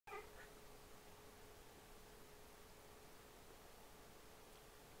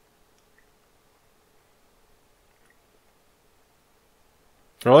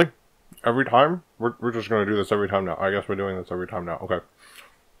Really? Every time? We're just gonna do this every time now. I guess we're doing this every time now. Okay.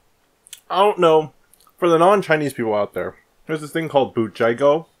 I don't know. For the non-Chinese people out there, there's this thing called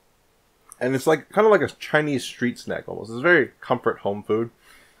WotC, and it's like kind of like a Chinese street snack almost. It's very comfort home food.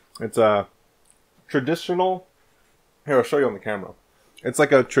 It's a traditional. Here, I'll show you on the camera. It's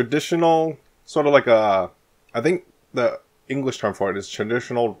like a traditional, sort of like a. I think the English term for it is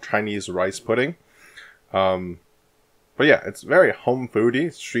traditional Chinese rice pudding. But yeah, it's very home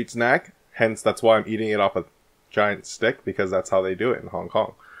foody, street snack. Hence, that's why I'm eating it off a giant stick, because that's how they do it in Hong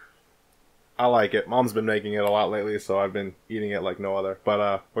Kong. I like it. Mom's been making it a lot lately, so I've been eating it like no other.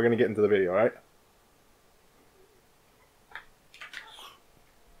 But we're gonna get into the video, right?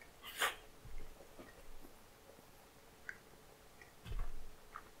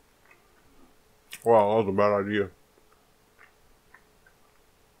 Wow, that was a bad idea.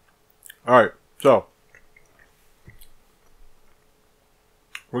 Alright, so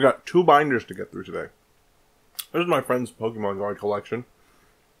we got 2 binders to get through today. This is my friend's Pokemon card collection.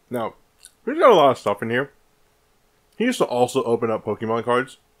 Now, he's got a lot of stuff in here. He used to also open up Pokemon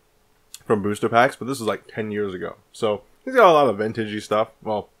cards from booster packs, but this is like 10 years ago. So, he's got a lot of vintagey stuff.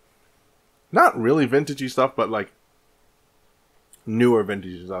 Well, not really vintagey stuff, but like newer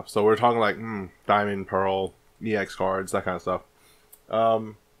vintagey stuff. So we're talking like Diamond, Pearl, EX cards, that kind of stuff.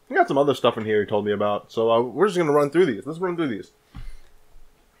 He got some other stuff in here he told me about. So we're just going to run through these. Let's run through these.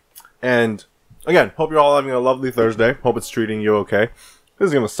 And again, hope you're all having a lovely Thursday. Hope it's treating you okay. This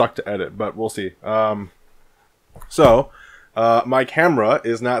is going to suck to edit, but we'll see. My camera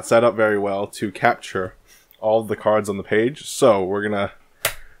is not set up very well to capture all of the cards on the page. So we're gonna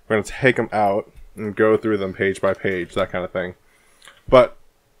take them out and go through them page by page, that kind of thing. But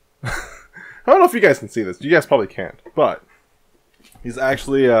I don't know if you guys can see this. You guys probably can't. But he's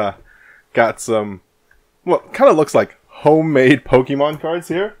actually got some, what kind of looks like homemade Pokemon cards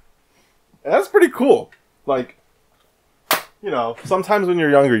here. And that's pretty cool. Like, you know, sometimes when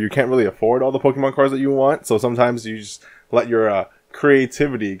you're younger, you can't really afford all the Pokemon cards that you want. So sometimes you just let your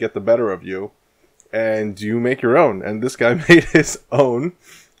creativity get the better of you, and you make your own. And this guy made his own.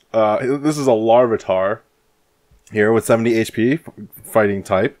 This is a Larvitar here with 70 HP, fighting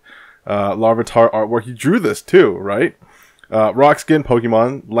type. Larvitar artwork. He drew this too, right? Rock skin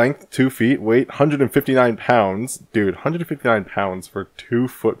Pokemon, length 2 feet, weight 159 pounds. Dude, 159 pounds for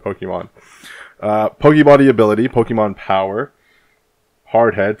 2-foot Pokemon. Pokebody ability, Pokemon power.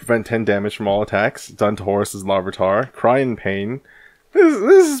 Hard head, prevent 10 damage from all attacks. Done to Horus's Larvitar. Cry in pain.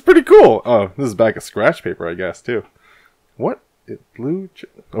 This is pretty cool. Oh, this is a bag of scratch paper, I guess, too. What? It blue?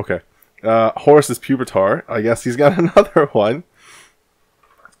 Okay. Horus's Pupitar. I guess he's got another one.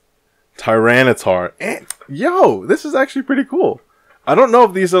 Tyranitar. And, yo, this is actually pretty cool. I don't know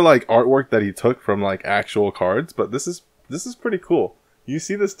if these are like artwork that he took from like actual cards, but this is pretty cool. You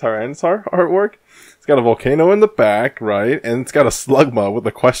see this Tyranitar artwork? It's got a volcano in the back, right? And it's got a Slugma with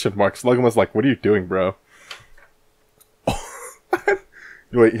a question mark. Slugma's like, "What are you doing, bro?"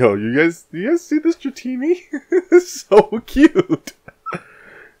 Wait, yo, do you guys see this Dratini? It's so cute.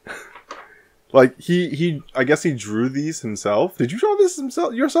 Like I guess he drew these himself. Did you draw this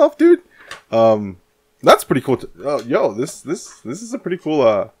yourself, dude? That's pretty cool. Yo, this is a pretty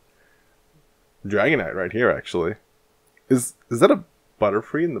cool Dragonite right here. Actually, is that a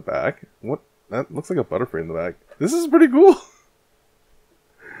Butterfree in the back? What? That looks like a Butterfree in the back. This is pretty cool.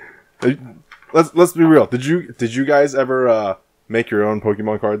 Let's be real. Did you guys ever make your own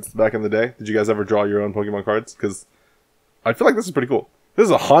Pokemon cards back in the day? Did you guys ever draw your own Pokemon cards? Because I feel like this is pretty cool. This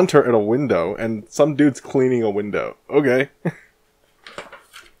is a Haunter at a window, and some dude's cleaning a window. Okay.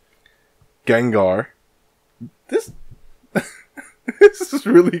 Gengar. This is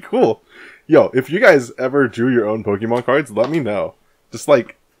really cool. Yo, if you guys ever drew your own Pokemon cards, let me know. Just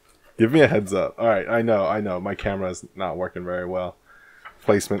like, give me a heads up. Alright, I know. My camera's not working very well.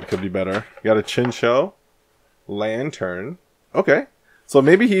 Placement could be better. You got a Chinchou. Lantern. Okay. So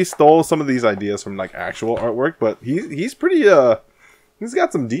maybe he stole some of these ideas from like actual artwork, but he's pretty he's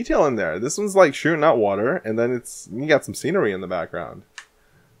got some detail in there. This one's like shooting out water, and then you got some scenery in the background.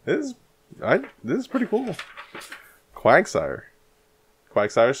 This is pretty cool. Quagsire.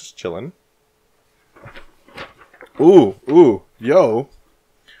 Quagsire's just chilling. Ooh, yo.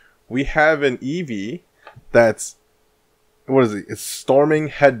 We have an Eevee that's, what is it? It's Storming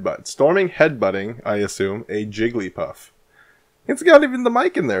Headbutt. Storming Headbutting, I assume, a Jigglypuff. It's got even the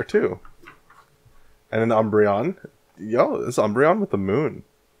mic in there, too. And an Umbreon. Yo, this Umbreon with the moon.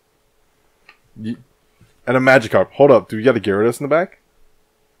 And a Magikarp. Hold up, do we got a Gyarados in the back?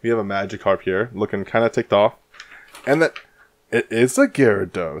 We have a Magikarp here, looking kind of ticked off. And that, it is a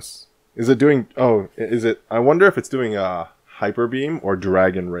Gyarados. Is it doing, oh, is it, I wonder if it's doing, Hyper Beam or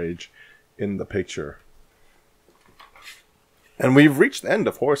Dragon Rage in the picture. And we've reached the end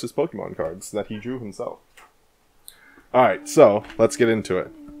of Horace's Pokemon cards that he drew himself. Alright, so let's get into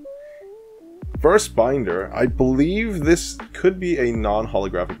it. First binder, I believe this could be a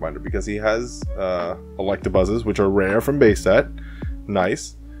non-holographic binder because he has Electabuzzes, which are rare from base set.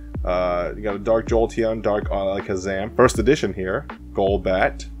 Nice. You got a Dark Jolteon, Dark Alakazam. First edition here.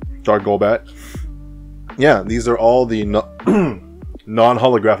 Golbat. Dark Golbat. Yeah, these are all the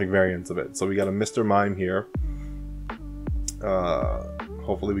non-holographic variants of it. So we got a Mr. Mime here.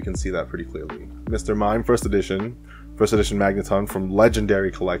 Hopefully we can see that pretty clearly. Mr. Mime, first edition. First edition Magneton from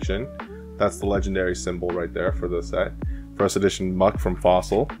Legendary Collection. That's the legendary symbol right there for the set. First edition Muck from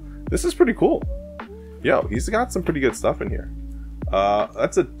Fossil. This is pretty cool. Yo, he's got some pretty good stuff in here.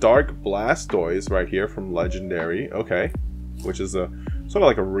 That's a Dark Blastoise right here from Legendary. Okay. Which is a sort of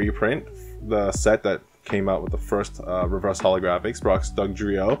like a reprint. The set that came out with the first reverse holographics. Brock's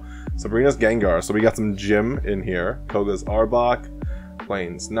Dugtrio. Sabrina's Gengar. So we got some Gym in here. Koga's Arbok.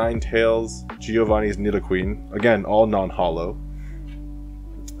 Plains Ninetales. Giovanni's Nidoqueen. Again, all non-holo.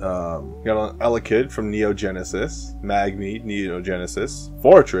 Got an Elekid from Neogenesis. Magmeet, Neogenesis.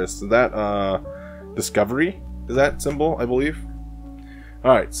 Fortress. Is that Discovery? Is that symbol, I believe?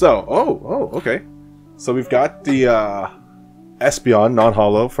 Alright, so okay. So we've got the Espeon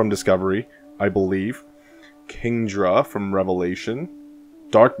non-holo from Discovery, I believe. Kingdra from Revelation.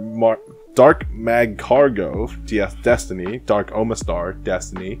 Dark Magcargo, Destiny. Dark Omastar,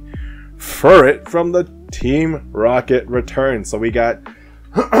 Destiny. Furret from the Team Rocket Return. So we got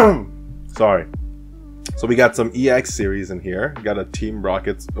sorry. So we got some EX series in here. We got a Team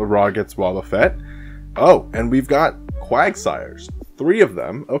Rockets Wobbuffet. Oh, and we've got Quagsires. 3 of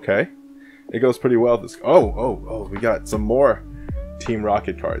them. Okay. It goes pretty well. We got some more Team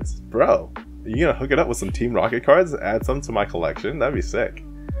Rocket cards. Bro, are you gonna hook it up with some Team Rocket cards? Add some to my collection? That'd be sick.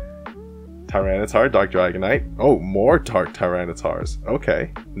 Tyranitar, Dark Dragonite. Oh, more Dark Tyranitars.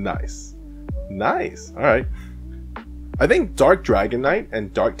 Okay. Nice. Nice. Alright. I think Dark Dragonite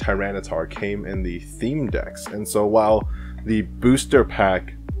and Dark Tyranitar came in the theme decks, and so while the booster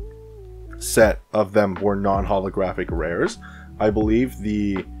pack set of them were non-holographic rares, I believe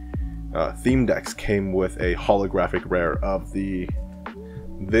the theme decks came with a holographic rare of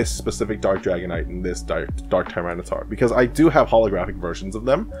this specific Dark Dragonite and this Dark Tyranitar, because I do have holographic versions of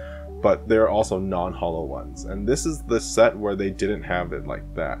them, but they're also non-holo ones, and this is the set where they didn't have it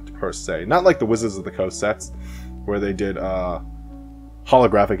like that per se. Not like the Wizards of the Coast sets, where they did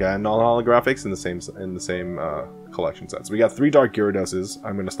holographic and non-holographics in the same collection sets. We got 3 Dark Gyarados.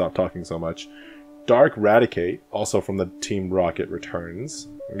 I'm going to stop talking so much. Dark Raticate, also from the Team Rocket Returns.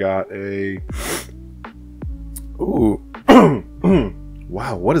 We got a... Ooh.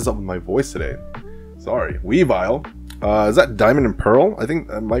 Wow, what is up with my voice today? Sorry. Weavile. Is that Diamond and Pearl? I think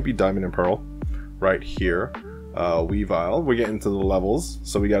that might be Diamond and Pearl. Right here. Weavile. We're getting to the levels.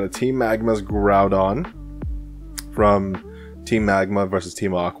 So we got a Team Magma's Groudon from Team Magma versus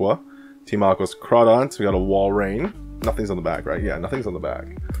Team Aqua. Team Aqua's Crawdont. We got a Walrein. Nothing's on the back, right? Yeah, nothing's on the back.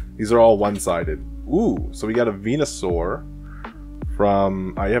 These are all one-sided. Ooh, so we got a Venusaur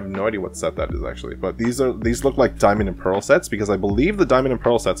from... I have no idea what set that is, actually. But these look like Diamond and Pearl sets, because I believe the Diamond and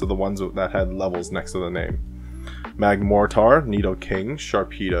Pearl sets are the ones that had levels next to the name. Magmortar, Nidoking,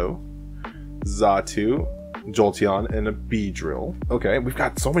 Sharpedo, Xatu, Jolteon, and a Beedrill. Okay, we've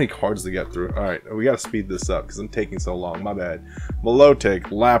got so many cards to get through. Alright, we gotta speed this up because I'm taking so long. My bad. Milotic,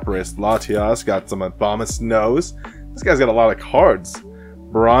 Lapras, Latias, got some Abomasnows. This guy's got a lot of cards.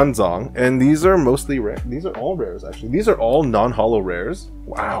 Bronzong, and these are mostly rare. These are all rares, actually. These are all non-holo rares.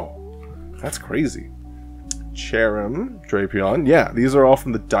 Wow. That's crazy. Cherrim, Drapion. Yeah, these are all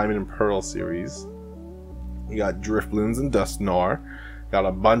from the Diamond and Pearl series. You got Drifloons and Dusknoir. Got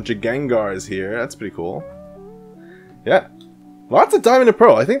a bunch of Gengars here. That's pretty cool. Yeah, lots of Diamond and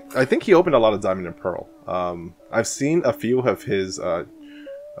Pearl. I think he opened a lot of Diamond and Pearl. I've seen a few of his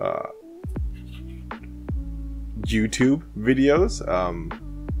YouTube videos.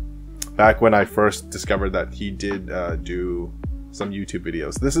 Back when I first discovered that he did do some YouTube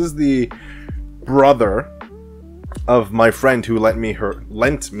videos. This is the brother of my friend who lent me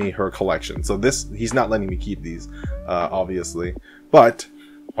her collection. So he's not letting me keep these, obviously. But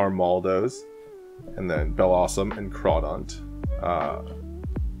Armaldos, and then Bellawesome and Crawdont.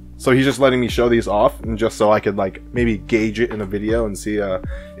 So he's just letting me show these off, and just so I could like maybe gauge it in a video and see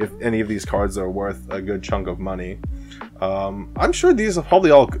if any of these cards are worth a good chunk of money. I'm sure these are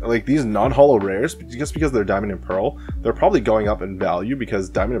probably all like these non-holo rares, just because they're Diamond and Pearl. They're probably going up in value because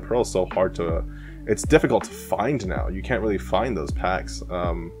Diamond and Pearl is so hard to. It's difficult to find now. You can't really find those packs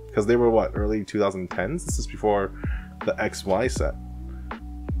because they were what, early 2010s. This is before the XY set.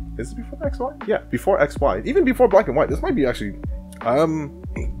 Is it before the XY? Yeah, before XY. Even before black and white. This might be actually...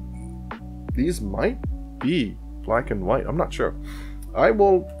 These might be black and white. I'm not sure. I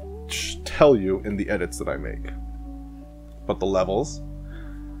will tell you in the edits that I make. But the levels...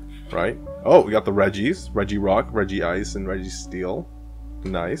 Right? Oh, we got the Reggies. Reggie Rock, Reggie Ice, and Reggie Steel.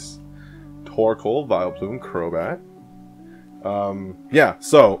 Nice. Torkoal, Vileplume, Crobat. Yeah,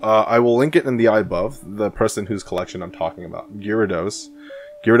 so, I will link it in the eye above, the person whose collection I'm talking about. Gyarados.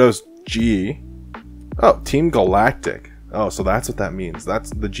 Gyarados G. Oh, Team Galactic. Oh, so that's what that means.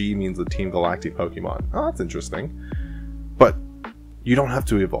 That's the G means the Team Galactic Pokemon. Oh, that's interesting. But you don't have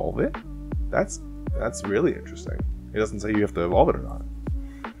to evolve it? That's really interesting. It doesn't say you have to evolve it or not.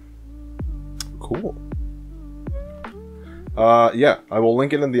 Cool. Yeah, I will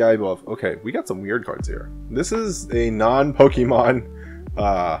link it in the eye above. Okay, we got some weird cards here. This is a non-Pokemon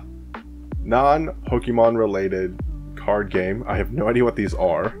related card game. I have no idea what these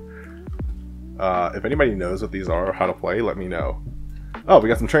are. If anybody knows what these are or how to play, let me know. Oh, we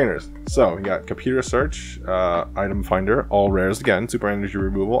got some trainers. So, we got Computer Search, Item Finder, all rares again, Super Energy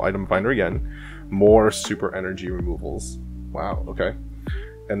Removal, Item Finder again, more Super Energy Removals. Wow, okay.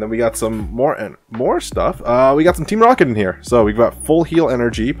 And then we got some more stuff. We got some Team Rocket in here. So we've got Full Heal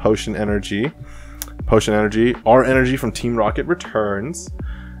Energy, Potion Energy, R Energy from Team Rocket returns,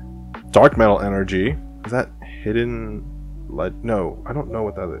 Dark Metal Energy. Is that hidden lead? No, I don't know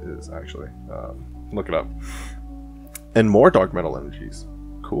what that is actually. Look it up. And more Dark Metal Energies.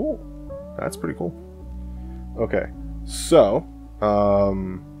 Cool. That's pretty cool. Okay, so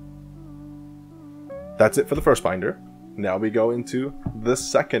that's it for the first binder. Now we go into the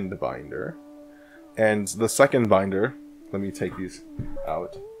second binder. And the second binder, let me take these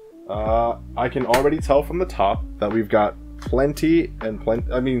out. I can already tell from the top that we've got plenty,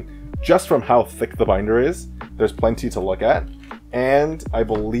 I mean, just from how thick the binder is, there's plenty to look at. And I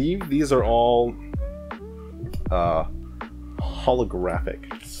believe these are all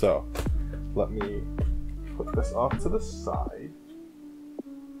holographic. So, let me put this off to the side.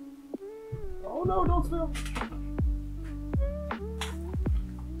 Oh no, don't spill!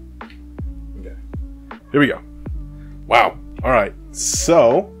 Here we go. Wow. Alright.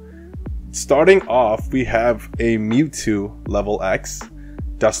 So, starting off, we have a Mewtwo level X,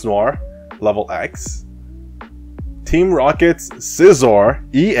 Dusknoir level X, Team Rocket's Scizor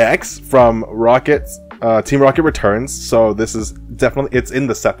EX from Team Rocket Returns. So this is definitely, it's in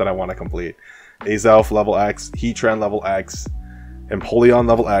the set that I want to complete. Azelf level X, Heatran level X, Empoleon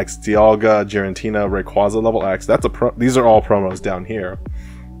level X, Dialga, Giratina, Rayquaza level X. These are all promos down here.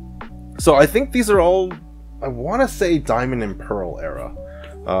 So I think these are all, I want to say Diamond and Pearl era.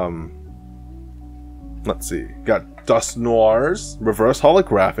 Let's see. Got Dusknoir's reverse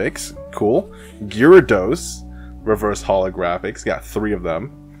holographics. Cool. Gyarados reverse holographics. Got 3 of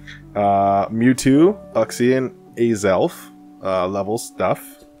them. Mewtwo, Uxie, and Azelf level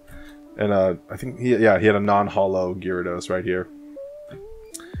stuff. And I think he had a non-holo Gyarados right here.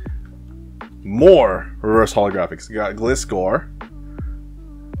 More reverse holographics. You got Gliscor.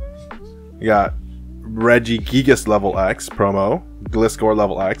 You got Regigigas level X promo, Gliscor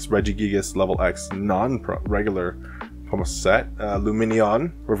level X, Regigigas level X non-regular promo set,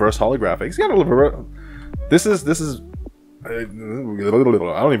 Lumineon reverse holographics. You got a little. This is. I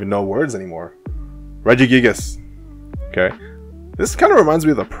don't even know words anymore. Regigigas. Okay. This kind of reminds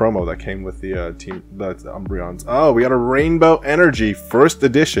me of the promo that came with the Umbreons. Oh, we got a Rainbow Energy first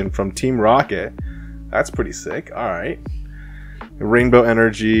edition from Team Rocket. That's pretty sick. All right. Rainbow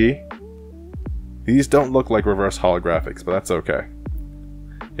Energy. These don't look like reverse holographics, but that's okay.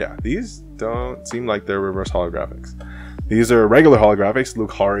 Yeah, these don't seem like they're reverse holographics. These are regular holographics.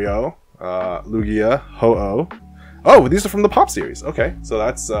 Lucario, Lugia, Ho-Oh. Oh, these are from the Pop series. Okay, so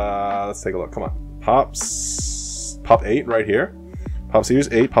that's, let's take a look. Come on. Pop 8 right here. Pop Series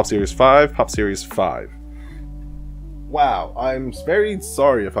 8, Pop Series 5, Pop Series 5. Wow, I'm very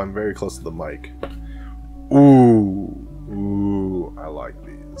sorry if I'm very close to the mic. Ooh, I like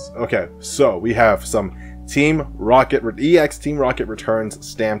these. Okay, so we have some Team Rocket EX Team Rocket Returns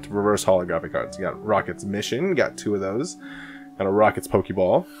stamped reverse holographic cards. You got Rocket's Mission, got 2 of those. Got a Rocket's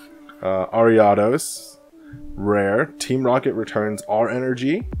Pokeball. Ariados, rare. Team Rocket Returns R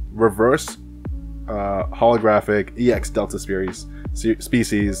Energy, reverse holographic EX Delta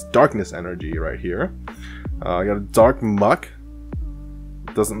Species Darkness Energy right here. I got a Dark Muck.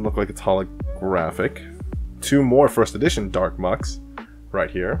 Doesn't look like it's holographic. 2 more first edition Dark Mucks right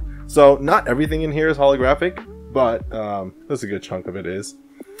here. So not everything in here is holographic, but there's a good chunk of it is.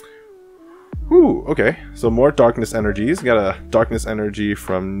 Ooh, okay. So more Darkness Energies. Got a Darkness Energy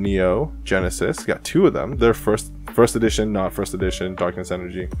from Neo Genesis. Got 2 of them. They're first First edition, not first edition. Darkness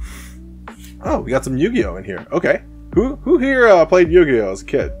Energy. Oh, we got some Yu-Gi-Oh in here. Okay. Who here played Yu-Gi-Oh as a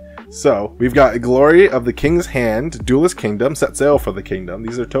kid? So, we've got Glory of the King's Hand, Duelist Kingdom, Set Sail for the Kingdom.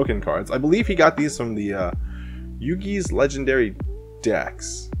 These are token cards. I believe he got these from the Yugi's Legendary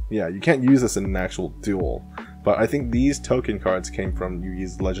decks. Yeah, you can't use this in an actual duel. But I think these token cards came from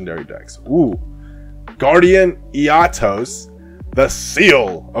Yugi's Legendary decks. Ooh. Guardian Iatos, the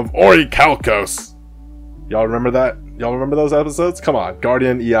Seal of Orichalcos. Y'all remember that? Y'all remember those episodes? Come on.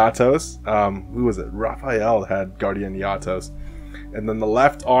 Guardian Iatos. Who was it? Raphael had Guardian Iatos. And then the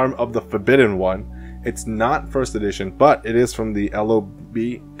left arm of the Forbidden One. It's not first edition, but it is from the LOB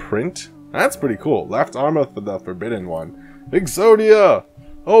print. That's pretty cool. Left arm of the Forbidden One. Exodia!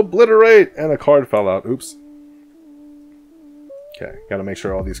 Obliterate! And a card fell out. Oops. Okay, gotta make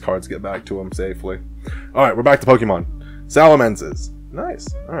sure all these cards get back to him safely. Alright, we're back to Pokemon. Salamences. Nice.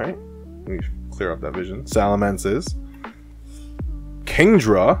 Alright. Let me clear up that vision. Salamences.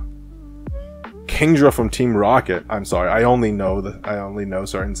 Kingdra. Kingdra from Team Rocket. I'm sorry, I only know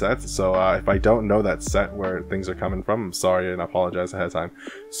certain sets, so if I don't know that set where things are coming from, I'm sorry and I apologize ahead of time.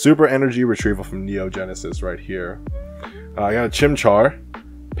 Super Energy Retrieval from Neo Genesis right here. I got a Chimchar,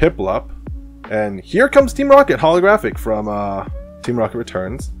 Piplup, and here comes Team Rocket holographic from Team Rocket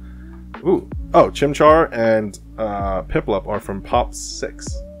Returns. Ooh, oh, Chimchar and Piplup are from Pop 6,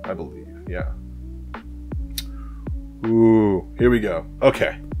 I believe. Yeah. Ooh, here we go.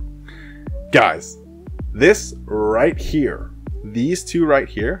 Okay. Guys, this right here, these two right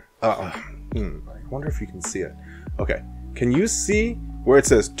here, I wonder if you can see it. Okay, can you see where it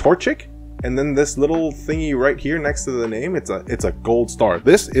says Torchic, and then this little thingy right here next to the name? It's a gold star.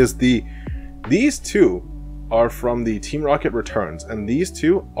 This is these two are from the Team Rocket Returns, and these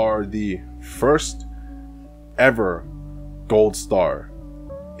two are the first ever gold star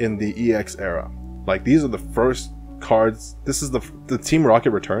in the EX era. Like, these are the first cards. This is the Team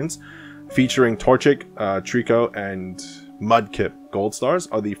Rocket Returns, featuring Torchic, Trico, and Mudkip gold stars,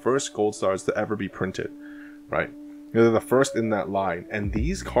 are the first gold stars to ever be printed, right? They're the first in that line, and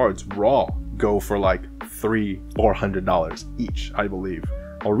these cards raw go for like $300-400 each, I believe.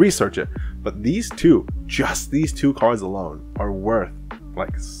 I'll research it, but these two, just these two cards alone, are worth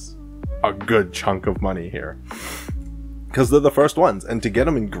like a good chunk of money here, because they're the first ones, and to get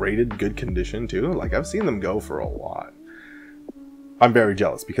them in graded good condition too, like I've seen them go for a lot. I'm very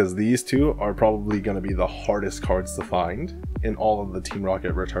jealous, because these two are probably going to be the hardest cards to find in all of the Team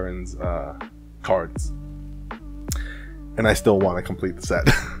Rocket Returns cards. And I still want to complete the set.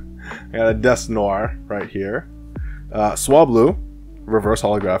 I got a Desnoir right here. Swablu, reverse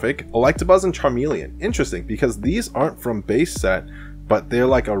holographic. Electabuzz and Charmeleon. Interesting, because these aren't from base set, but they're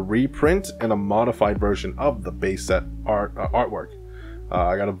like a reprint and a modified version of the base set artwork.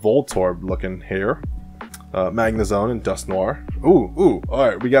 I got a Voltorb looking here. Magnezone and Dusknoir. Ooh,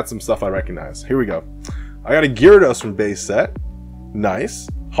 alright, we got some stuff I recognize. Here we go. I got a Gyarados from base set. Nice.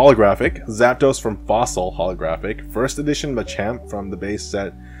 Holographic. Zapdos from Fossil holographic. First edition Machamp from the base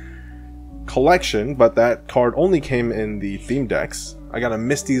set collection, but that card only came in the theme decks. I got a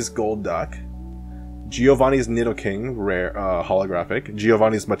Misty's Golduck. Giovanni's Nidoking rare holographic.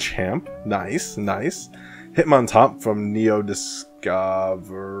 Giovanni's Machamp. Nice. Hitmontop from Neo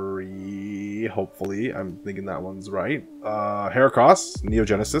Discovery, hopefully. I'm thinking that one's right. Heracross, Neo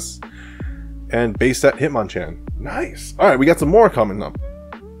Genesis, and base set Hitmonchan. Nice. Alright, we got some more coming up.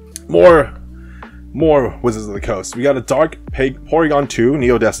 More Wizards of the Coast. We got a Dark Porygon 2,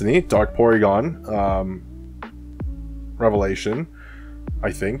 Neo Destiny, Dark Porygon, Revelation,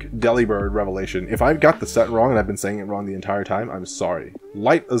 I think. Delibird Revelation. If I've got the set wrong and I've been saying it wrong the entire time, I'm sorry.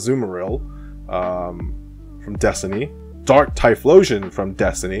 Light Azumarill, from Destiny, Dark Typhlosion from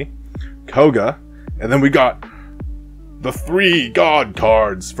Destiny, Koga, and then we got the 3 God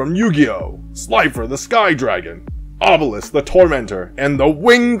cards from Yu-Gi-Oh! Slifer the Sky Dragon, Obelisk the Tormentor, and the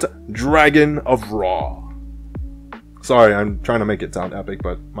Winged Dragon of Ra. Sorry, I'm trying to make it sound epic,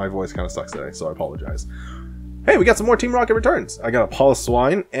 but my voice kind of sucks today, so I apologize. Hey, we got some more Team Rocket Returns. I got a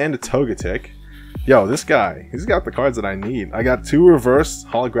Poliwhirl and a Togetic. Yo, this guy, he's got the cards that I need. I got 2 reverse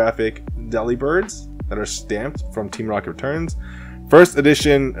holographic Delibirds that are stamped from Team Rocket Returns. First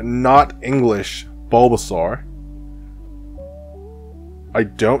edition, not English, Bulbasaur. I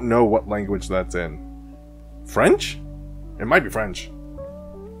don't know what language that's in. French? It might be French.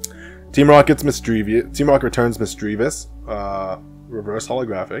 Team Rocket's Misdreavus. Team Rocket Returns Misdreavus. Reverse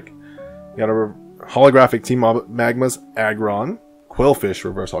holographic. You got a holographic Team Magma's Aggron. Quillfish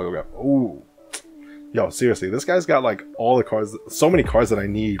reverse holographic. Ooh. Yo, seriously, this guy's got like all the cards, so many cards that I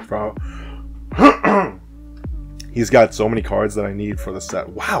need from. He's got so many cards that I need for the set.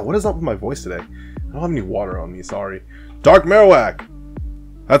 Wow, what is up with my voice today? I don't have any water on me, sorry. Dark Marowak!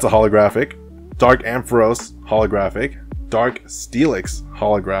 That's a holographic. Dark Ampharos, holographic. Dark Steelix,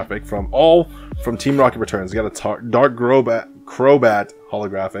 holographic. From Team Rocket Returns. You got a Dark Crobat,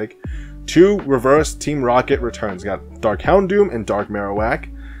 holographic. 2 reverse Team Rocket Returns. You got Dark Houndoom and Dark Marowak.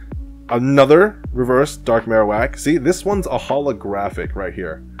 Another reverse Dark Marowak. See, this one's a holographic right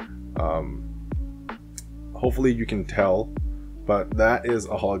here. Hopefully you can tell, but that is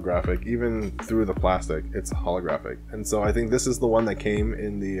a holographic. Even through the plastic, it's a holographic. And so I think this is the one that came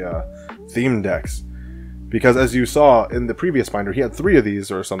in the theme decks. Because as you saw in the previous binder, he had 3 of these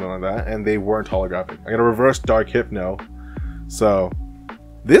or something like that, and they weren't holographic. I got a reverse Dark Hypno. So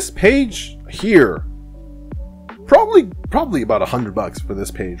this page here, probably about $100 for this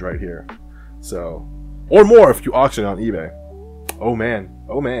page right here. So, or more if you auction on eBay. Oh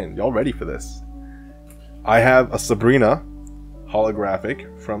man, y'all ready for this? I have a Sabrina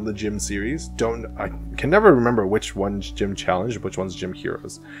holographic from the Gym series. I can never remember which one's Gym Challenge, which one's Gym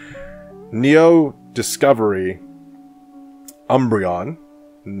Heroes. Neo Discovery Umbreon.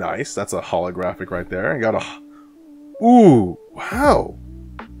 Nice, that's a holographic right there. I got a... Ooh, wow.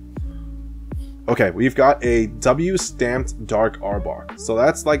 Okay, we've got a W-stamped Dark Arbok. So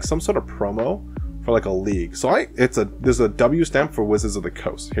that's like some sort of promo for like a league. So there's a W stamp for Wizards of the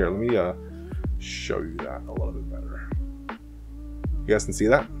Coast. Here, let me show you that a little bit better. You guys can see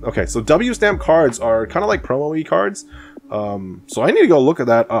that? Okay, so W stamp cards are kind of like promo-y cards. So I need to go look at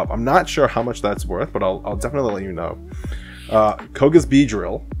that up. I'm not sure how much that's worth, but I'll definitely let you know. Koga's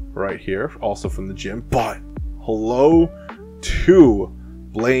Beedrill right here, also from the gym. But hello to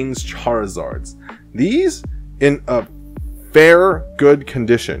Blaine's Charizards. These in a fair good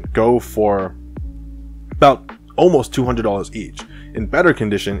condition go for about almost $200 each. In better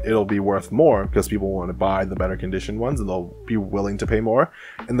condition, it'll be worth more because people want to buy the better condition ones and they'll be willing to pay more.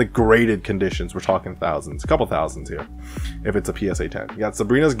 In the graded conditions, we're talking thousands, a couple thousands here, if it's a PSA 10. You got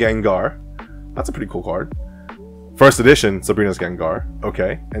Sabrina's Gengar. That's a pretty cool card. First edition Sabrina's Gengar.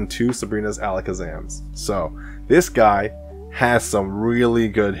 Okay. And 2 Sabrina's Alakazams. So this guy has some really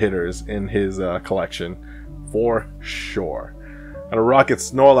good hitters in his collection for sure. Got a Rocket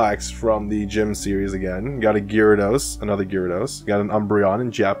Snorlax from the Gym series again. Got a Gyarados, another Gyarados. Got an Umbreon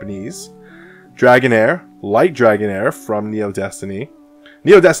in Japanese. Dragonair, Light Dragonair from Neo Destiny.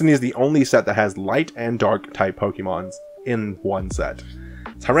 Neo Destiny is the only set that has Light and Dark type Pokemons in one set.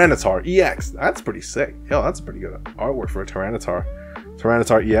 Tyranitar EX, that's pretty sick. Hell, that's pretty good artwork for a Tyranitar.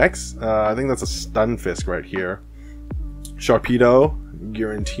 Tyranitar EX, I think that's a Stunfisk right here. Sharpedo,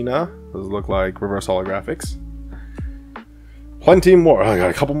 Giratina, those look like reverse holographics. Plenty more. I got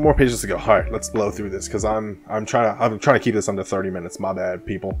a couple more pages to go. All right, let's blow through this because I'm trying to keep this under 30 minutes. My bad,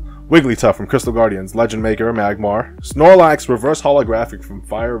 people. Wigglytuff from Crystal Guardians, Legend Maker, Magmar, Snorlax reverse holographic from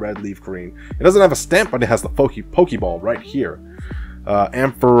Fire Red Leaf Green. It doesn't have a stamp, but it has the Pokeball right here.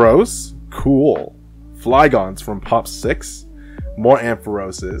 Ampharos, cool. Flygons from Pop 6, more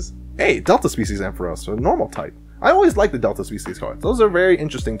Ampharoses. Hey, Delta Species Ampharos, so normal type. I always like the Delta Species cards. Those are very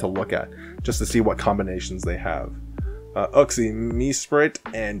interesting to look at, just to see what combinations they have. Uxie, Meesprit,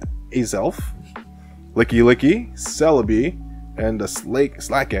 and Azelf. Licky Licky, Celebi, and a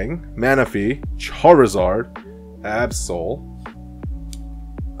Slaking, Manaphy, Charizard, Absol,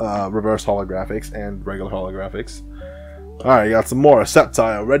 reverse holographics, and regular holographics. Alright, you got some more.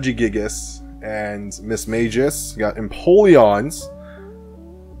 Sceptile, Regigigas, and Miss Magus. You got Empoleons.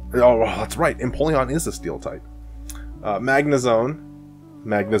 Oh, that's right. Empoleon is a steel type. Magnezones.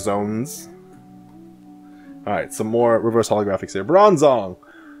 Alright, some more reverse holographics here. Bronzong,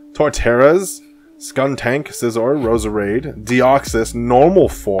 Torterras, Skuntank, Scizor, Roserade, Deoxys, normal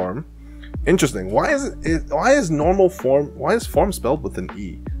form. Interesting. Why is form spelled with an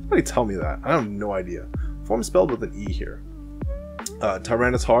E? Somebody tell me that. I have no idea. Form spelled with an E here.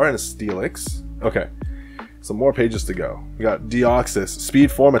 Tyranitar and a Steelix. Okay. Some more pages to go. We got Deoxys,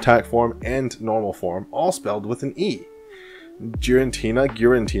 speed form, attack form, and normal form, all spelled with an E. Giratina,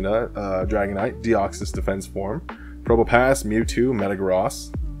 Dragonite, Deoxys defense form, Probopass, Mewtwo,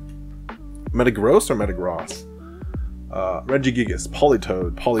 Metagross. Metagross or Metagross? Regigigas,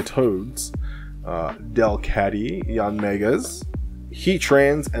 Politoads, Delcatty, Yanmegas,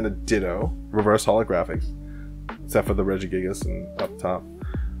 Heatrans, and a Ditto, reverse holographics, except for the Regigigas and up top.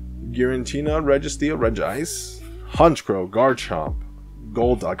 Giratina, Registeel, Regice, Honchkrow, Garchomp,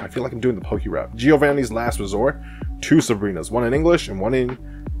 Golduck. I feel like I'm doing the Poke Rap. Giovanni's Last Resort, 2 Sabrinas, one in English and one in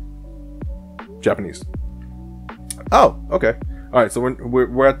Japanese. Oh, okay. All right, so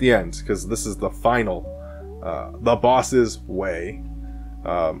we're at the end because this is the final, the Boss's Way,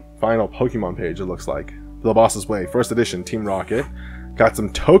 final Pokemon page. It looks like the Boss's Way, first edition, Team Rocket. Got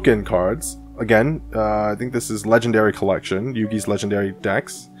some token cards. again, I think this is Legendary Collection. Yugi's Legendary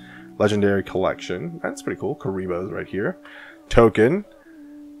Decks. Legendary Collection. That's pretty cool. Karibo's right here. Token.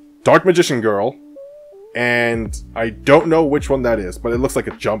 Dark Magician Girl. And I don't know which one that is, but it looks like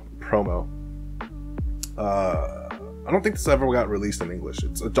a Jump promo. I don't think this ever got released in English.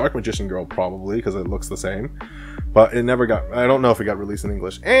 It's a Dark Magician Girl, probably, because it looks the same. But it never got... I don't know if it got released in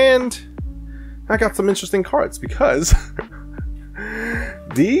English. And I got some interesting cards, because...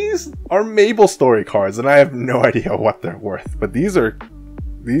 these are Maple Story cards, and I have no idea what they're worth. But these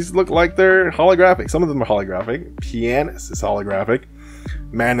look like they're holographic. Some of them are holographic. Pianist is holographic.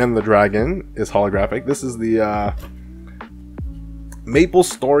 Man and the Dragon is holographic. This is the Maple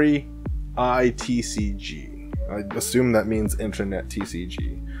Story ITCG. I assume that means Internet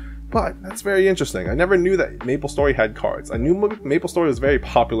TCG. But that's very interesting. I never knew that Maple Story had cards. I knew Maple Story was a very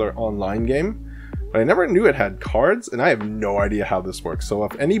popular online game, but I never knew it had cards, and I have no idea how this works. So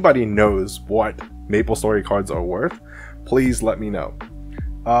if anybody knows what Maple Story cards are worth, please let me know.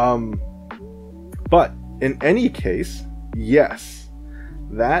 But in any case, yes,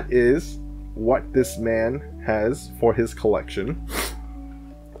 that is what this man has for his collection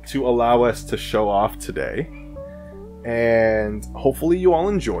to allow us to show off today. And hopefully you all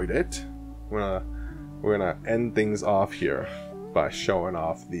enjoyed it. We're gonna end things off here by showing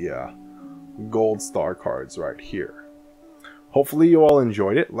off the gold star cards right here. Hopefully you all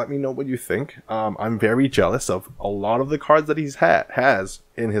enjoyed it. Let me know what you think. I'm very jealous of a lot of the cards that he's has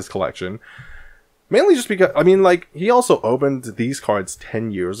in his collection. Mainly just because, I mean, like, he also opened these cards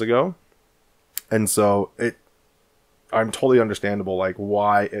 10 years ago. And so I'm totally understandable, like,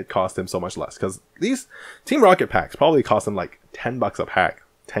 why it cost him so much less. Because these Team Rocket packs probably cost him like $10 a pack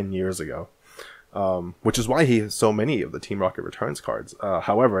 10 years ago. Which is why he has so many of the Team Rocket Returns cards.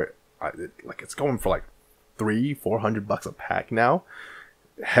 However, it's going for like $300-400 a pack now.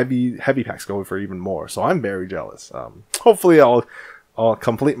 Heavy packs go for even more. So I'm very jealous. Hopefully I'll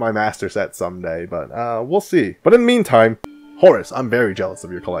complete my master set someday, but we'll see. But in the meantime, Horace, I'm very jealous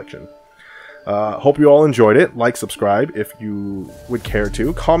of your collection. Hope you all enjoyed it. Like, subscribe if you would care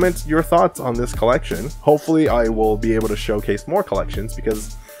to. Comment your thoughts on this collection. Hopefully I will be able to showcase more collections,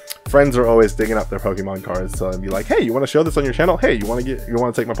 because friends are always digging up their Pokemon cards, so I'd be like, hey, you want to show this on your channel? Hey, you want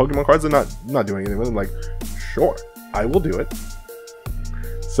to take my Pokemon cards and not doing anything with them? Like, sure, I will do it.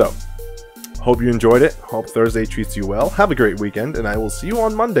 So, hope you enjoyed it. Hope Thursday treats you well. Have a great weekend, and I will see you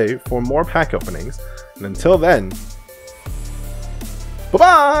on Monday for more pack openings. And until then,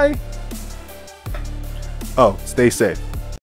 bye-bye! Oh, stay safe.